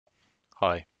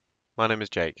Hi, my name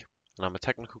is Jake, and I'm a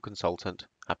technical consultant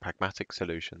at Pragmatic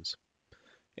Solutions.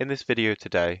 In this video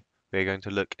today, we are going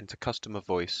to look into Customer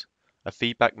Voice, a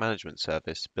feedback management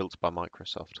service built by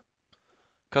Microsoft.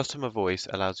 Customer Voice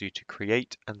allows you to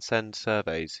create and send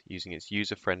surveys using its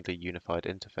user-friendly unified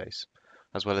interface,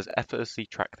 as well as effortlessly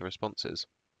track the responses.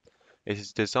 It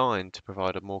is designed to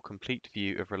provide a more complete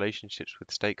view of relationships with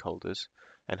stakeholders,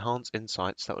 enhance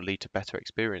insights that will lead to better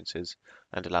experiences,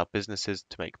 and allow businesses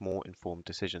to make more informed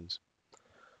decisions.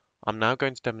 I'm now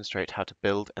going to demonstrate how to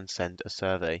build and send a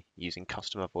survey using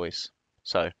Customer Voice.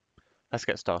 So, let's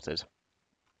get started.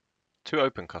 To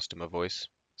open Customer Voice,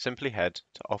 simply head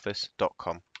to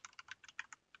office.com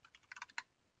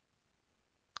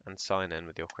and sign in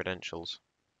with your credentials.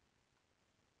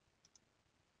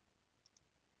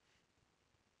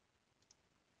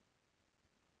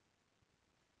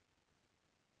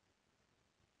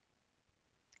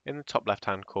 In the top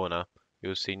left-hand corner, you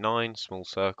will see 9 small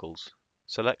circles.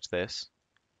 Select this,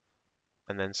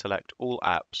 and then select All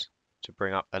Apps to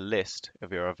bring up a list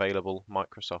of your available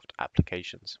Microsoft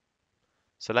applications.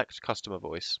 Select Customer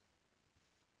Voice.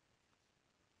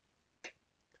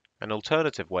 An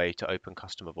alternative way to open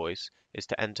Customer Voice is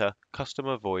to enter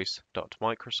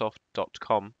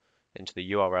customervoice.microsoft.com into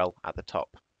the URL at the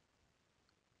top.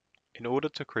 In order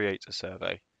to create a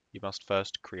survey, you must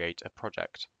first create a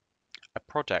project. A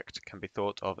project can be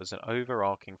thought of as an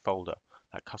overarching folder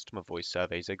that Customer Voice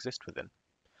surveys exist within.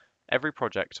 Every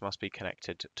project must be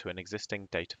connected to an existing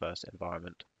Dataverse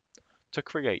environment. To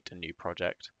create a new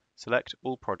project, select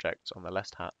All Projects on the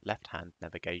left-hand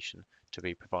navigation to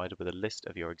be provided with a list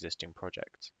of your existing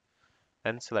projects.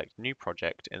 Then select New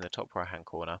Project in the top right-hand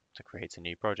corner to create a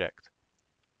new project.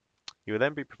 You will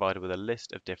then be provided with a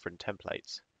list of different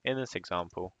templates. In this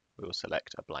example, we will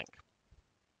select a blank.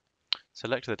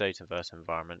 Select the Dataverse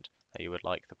environment that you would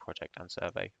like the project and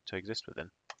survey to exist within.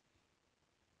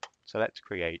 Select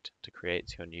Create to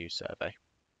create your new survey.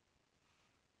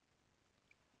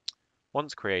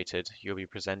 Once created, you'll be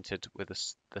presented with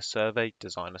the Survey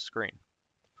Designer screen.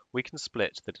 We can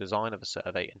split the design of a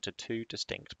survey into 2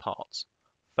 distinct parts.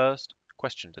 First,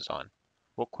 question design.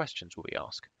 What questions will we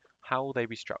ask? How will they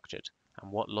be structured? And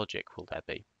what logic will there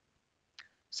be?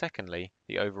 Secondly,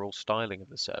 the overall styling of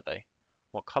the survey.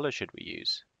 What color should we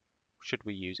use? Should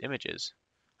we use images?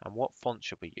 And what font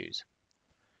should we use?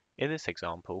 In this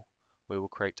example, we will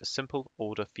create a simple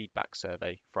order feedback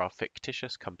survey for our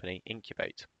fictitious company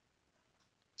Incubate.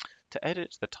 To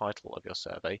edit the title of your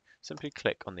survey, simply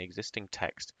click on the existing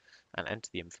text and enter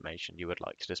the information you would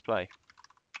like to display.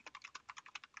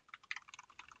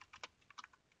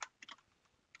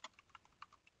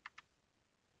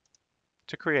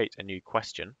 To create a new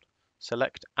question,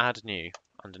 select Add New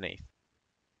underneath.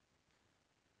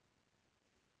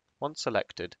 Once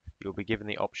selected, you will be given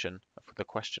the option for the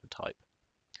question type.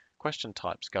 Question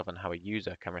types govern how a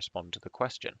user can respond to the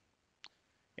question.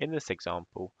 In this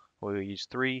example, we will use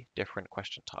 3 different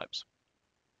question types.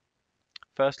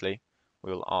 Firstly,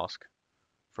 we will ask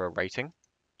for a rating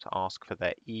to ask for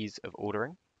their ease of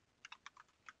ordering.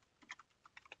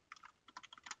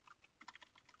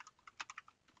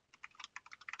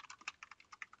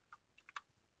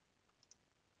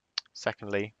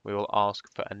 Secondly, we will ask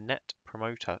for a Net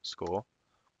Promoter Score,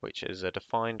 which is a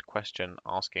defined question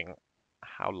asking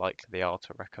how likely they are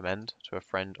to recommend to a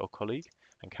friend or colleague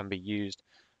and can be used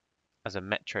as a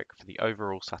metric for the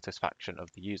overall satisfaction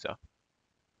of the user.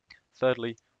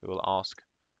 Thirdly, we will ask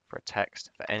for a text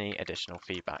for any additional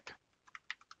feedback.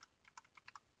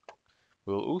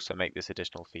 We will also make this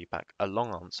additional feedback a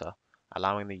long answer,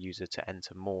 allowing the user to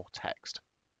enter more text.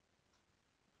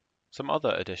 Some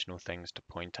other additional things to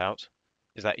point out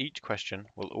is that each question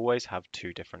will always have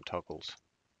 2 different toggles.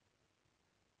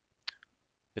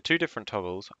 The 2 different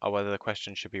toggles are whether the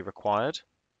question should be required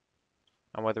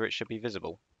and whether it should be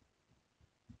visible.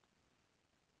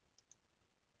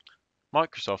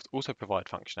 Microsoft also provide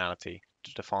functionality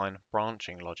to define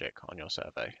branching logic on your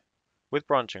survey. With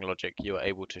branching logic, you are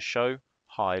able to show,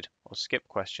 hide, or skip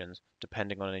questions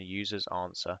depending on a user's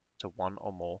answer to one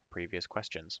or more previous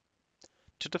questions.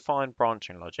 To define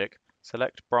branching logic,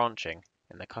 select Branching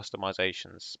in the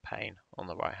Customizations pane on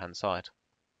the right-hand side.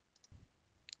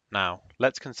 Now,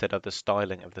 let's consider the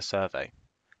styling of the survey.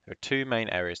 There are 2 main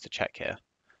areas to check here.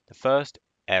 The first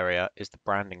area is the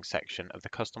branding section of the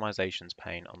Customizations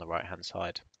pane on the right-hand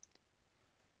side.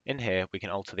 In here, we can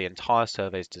alter the entire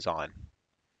survey's design.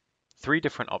 3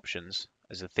 different options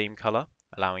is the theme color,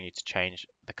 allowing you to change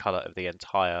the color of the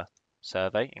entire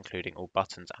survey, including all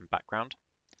buttons and background.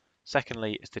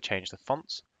 Secondly is to change the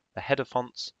fonts. The header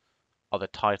fonts are the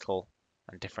title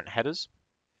and different headers.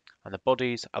 and the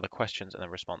bodies are the questions and the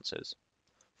responses.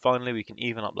 Finally, we can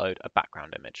even upload a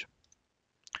background image.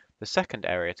 The second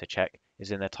area to check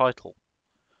is in the title.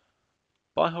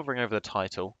 By hovering over the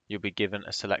title, you'll be given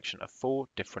a selection of 4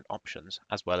 different options,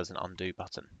 as well as an undo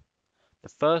button. The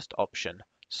first option,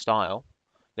 Style,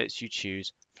 lets you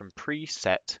choose from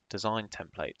preset design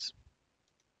templates.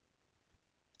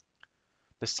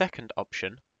 The second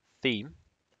option, Theme,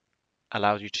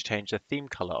 allows you to change the theme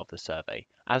color of the survey,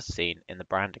 as seen in the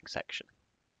branding section.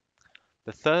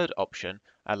 The third option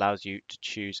allows you to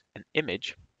choose an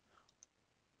image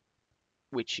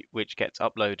which gets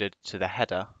uploaded to the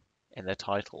header in the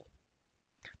title.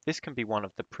 This can be one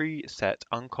of the preset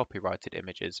uncopyrighted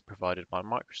images provided by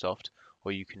Microsoft,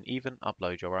 or you can even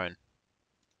upload your own.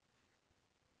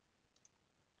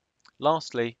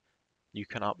 Lastly, you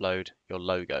can upload your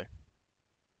logo.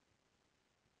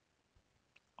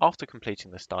 After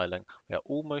completing the styling, we are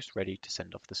almost ready to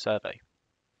send off the survey.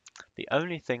 The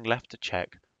only thing left to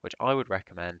check, which I would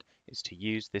recommend, is to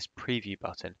use this preview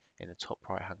button in the top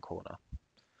right hand corner.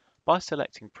 By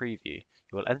selecting preview,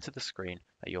 you will enter the screen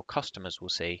that your customers will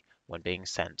see when being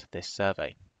sent this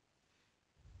survey.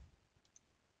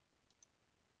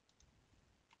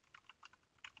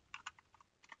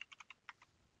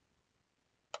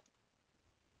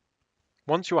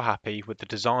 Once you're happy with the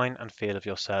design and feel of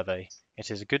your survey, it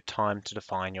is a good time to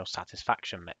define your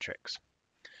satisfaction metrics.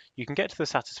 You can get to the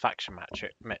satisfaction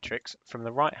metrics from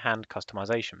the right-hand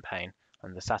customization pane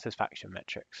and the satisfaction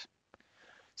metrics.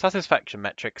 Satisfaction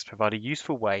metrics provide a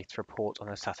useful way to report on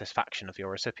the satisfaction of your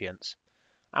recipients.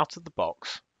 Out of the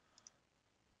box,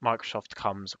 Microsoft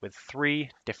comes with 3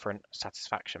 different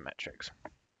satisfaction metrics.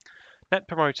 Net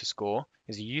Promoter Score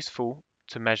is useful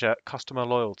to measure customer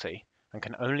loyalty and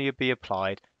can only be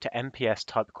applied to NPS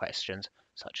type questions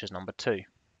such as number 2.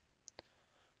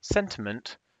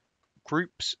 Sentiment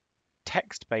groups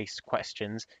text-based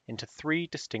questions into 3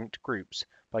 distinct groups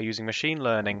by using machine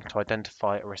learning to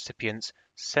identify a recipient's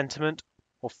sentiment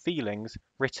or feelings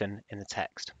written in the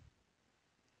text.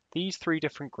 These 3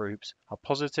 different groups are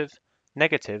positive,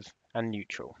 negative, and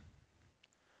neutral.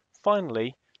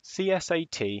 Finally,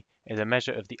 CSAT is a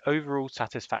measure of the overall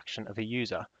satisfaction of a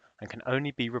user and can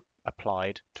only be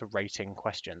applied to rating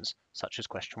questions, such as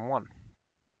question 1.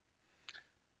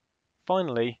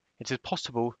 Finally, it is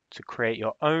possible to create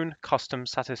your own custom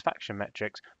satisfaction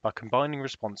metrics by combining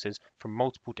responses from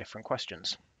multiple different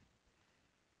questions.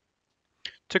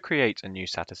 To create a new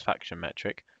satisfaction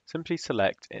metric, simply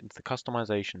select into the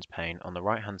Customizations pane on the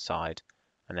right-hand side,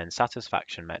 and then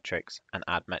Satisfaction Metrics and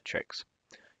Add Metrics.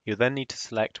 You'll then need to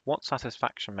select what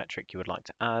satisfaction metric you would like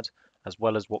to add, as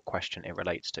well as what question it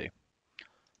relates to.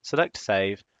 Select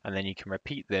Save, and then you can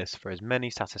repeat this for as many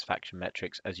satisfaction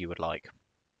metrics as you would like.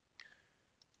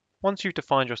 Once you've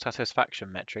defined your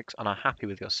satisfaction metrics and are happy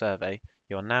with your survey,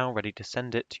 you are now ready to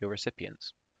send it to your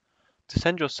recipients. To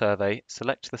send your survey,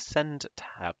 select the Send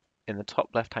tab in the top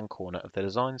left-hand corner of the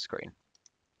design screen.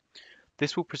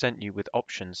 This will present you with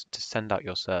options to send out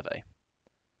your survey.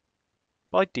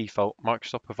 By default,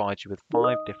 Microsoft provides you with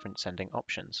 5 different sending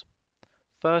options.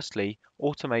 Firstly,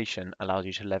 automation allows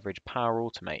you to leverage Power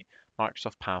Automate,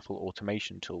 Microsoft's powerful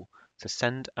automation tool, to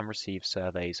send and receive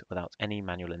surveys without any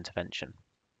manual intervention.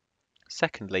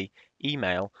 Secondly,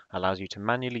 email allows you to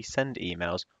manually send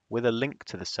emails with a link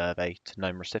to the survey to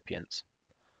known recipients.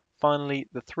 Finally,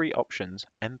 the 3 options,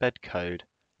 embed code,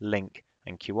 link,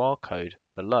 and QR code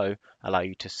below allow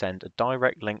you to send a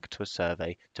direct link to a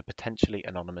survey to potentially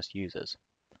anonymous users.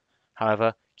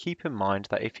 However, keep in mind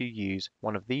that if you use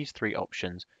one of these 3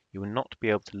 options, you will not be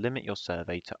able to limit your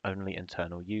survey to only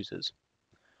internal users.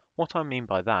 What I mean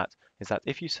by that is that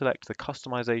if you select the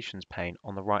Customizations pane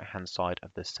on the right-hand side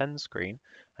of the Send screen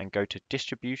and go to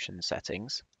Distribution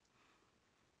Settings,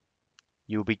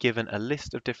 you will be given a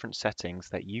list of different settings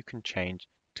that you can change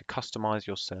to customize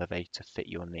your survey to fit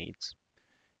your needs.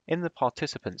 In the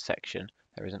Participants section,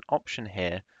 there is an option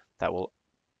here that will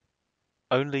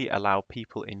only allow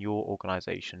people in your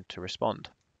organization to respond.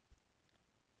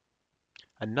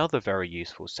 Another very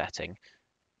useful setting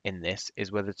in this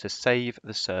is whether to save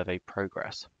the survey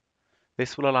progress.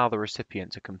 This will allow the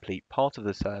recipient to complete part of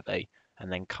the survey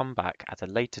and then come back at a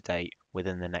later date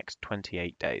within the next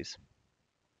 28 days.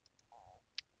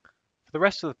 For the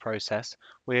rest of the process,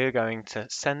 we are going to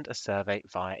send a survey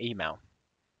via email.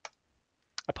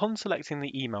 Upon selecting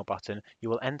the email button, you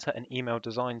will enter an email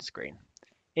design screen.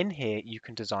 In here, you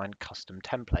can design custom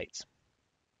templates.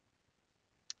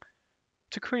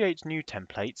 To create new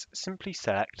templates, simply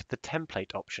select the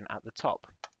template option at the top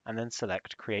and then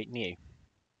select Create New.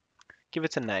 Give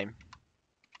it a name.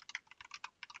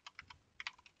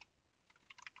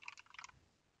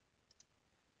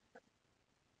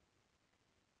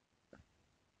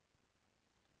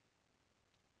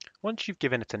 Once you've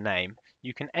given it a name,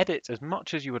 you can edit as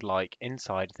much as you would like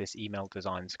inside this email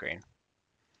design screen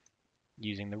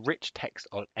using the rich text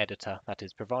editor that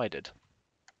is provided.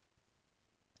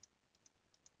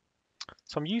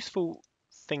 Some useful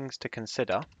things to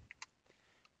consider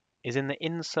is in the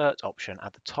insert option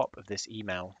at the top of this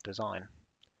email design.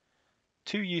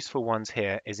 Two useful ones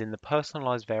here is in the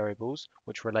personalized variables,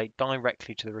 which relate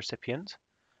directly to the recipient,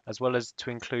 as well as to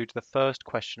include the first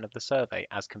question of the survey,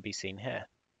 as can be seen here.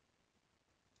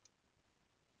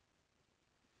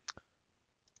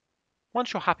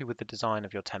 Once you're happy with the design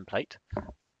of your template,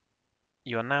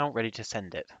 you are now ready to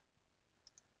send it.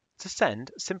 To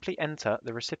send, simply enter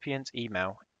the recipient's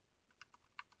email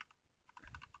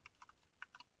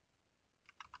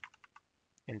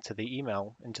into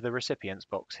the recipient's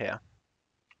box here.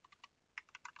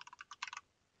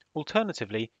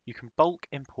 Alternatively, you can bulk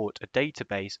import a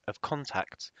database of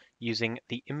contacts using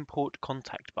the Import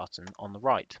Contact button on the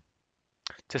right.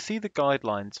 To see the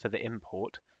guidelines for the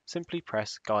import, simply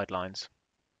press Guidelines.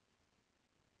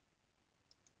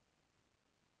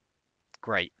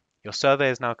 Great, your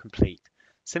survey is now complete.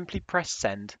 Simply press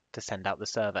Send to send out the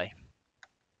survey.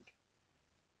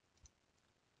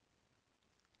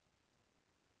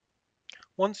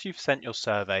 Once you've sent your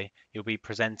survey, you'll be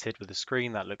presented with a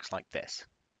screen that looks like this.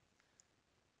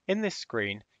 In this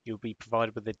screen, you'll be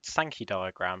provided with a Sankey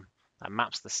diagram that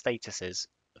maps the statuses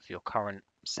of your current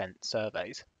sent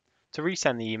surveys. To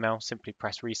resend the email, simply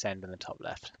press Resend in the top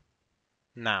left.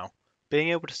 Now, being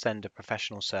able to send a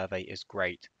professional survey is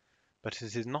great, but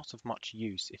it is not of much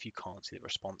use if you can't see the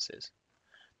responses.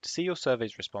 To see your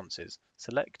survey's responses,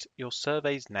 select your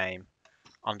survey's name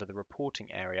under the reporting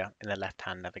area in the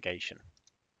left-hand navigation.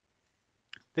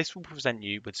 This will present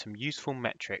you with some useful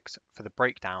metrics for the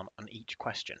breakdown on each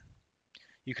question.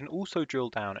 You can also drill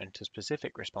down into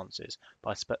specific responses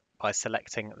by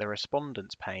selecting the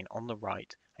Respondents pane on the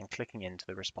right and clicking into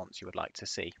the response you would like to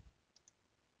see.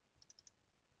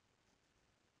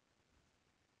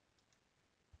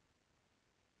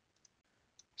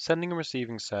 Sending and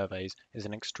receiving surveys is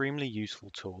an extremely useful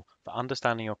tool for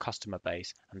understanding your customer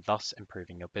base and thus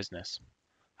improving your business.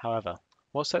 However,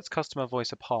 what sets Customer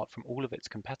Voice apart from all of its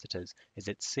competitors is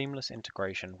its seamless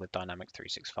integration with Dynamics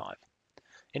 365.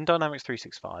 In Dynamics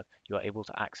 365, you are able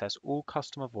to access all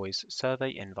Customer Voice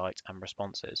survey invites and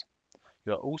responses.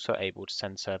 You are also able to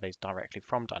send surveys directly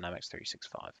from Dynamics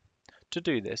 365. To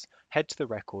do this, head to the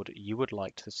record you would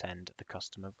like to send the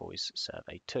Customer Voice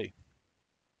survey to.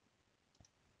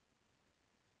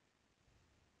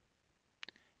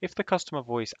 If the Customer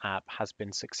Voice app has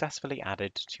been successfully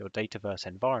added to your Dataverse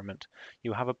environment,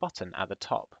 you have a button at the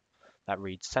top that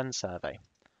reads Send Survey.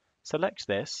 Select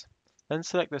this, then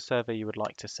select the survey you would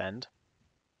like to send,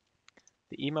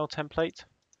 the email template,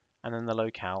 and then the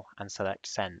locale, and select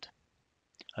Send.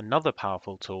 Another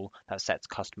powerful tool that sets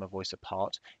Customer Voice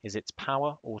apart is its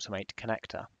Power Automate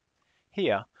connector.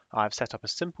 Here, I have set up a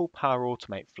simple Power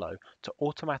Automate flow to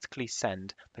automatically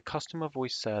send the Customer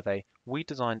Voice survey we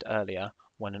designed earlier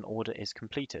when an order is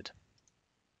completed.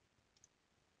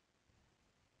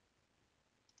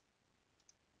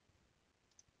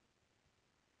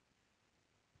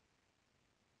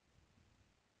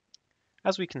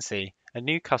 As we can see, a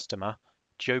new customer,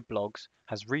 Joe Bloggs,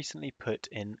 has recently put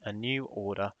in a new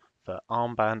order for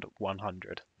Armband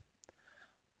 100.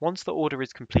 Once the order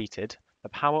is completed, the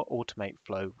Power Automate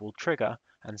flow will trigger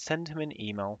and send him an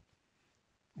email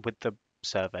with the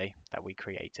survey that we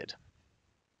created.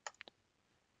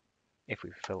 If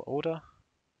we fulfill order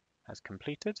as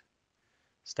completed,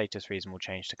 status reason will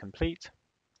change to complete.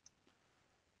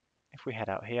 If we head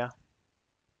out here,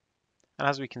 and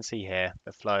as we can see here,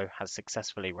 the flow has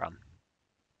successfully run.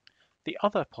 The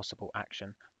other possible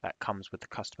action that comes with the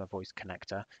Customer Voice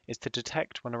connector is to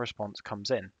detect when a response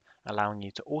comes in, allowing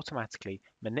you to automatically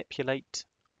manipulate,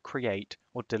 create,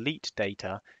 or delete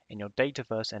data in your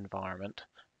Dataverse environment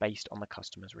based on the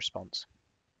customer's response.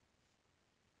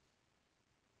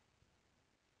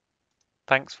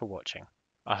 Thanks for watching.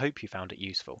 I hope you found it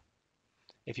useful.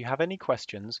 If you have any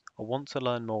questions or want to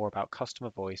learn more about Customer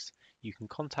Voice, you can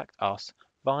contact us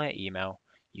via email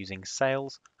using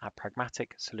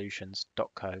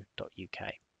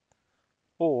sales@pragmaticsolutions.co.uk.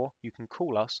 Or you can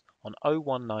call us on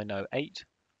 01908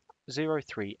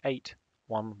 038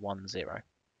 110,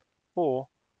 or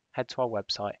head to our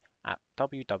website at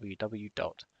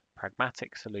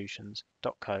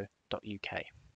www.pragmaticsolutions.co.uk.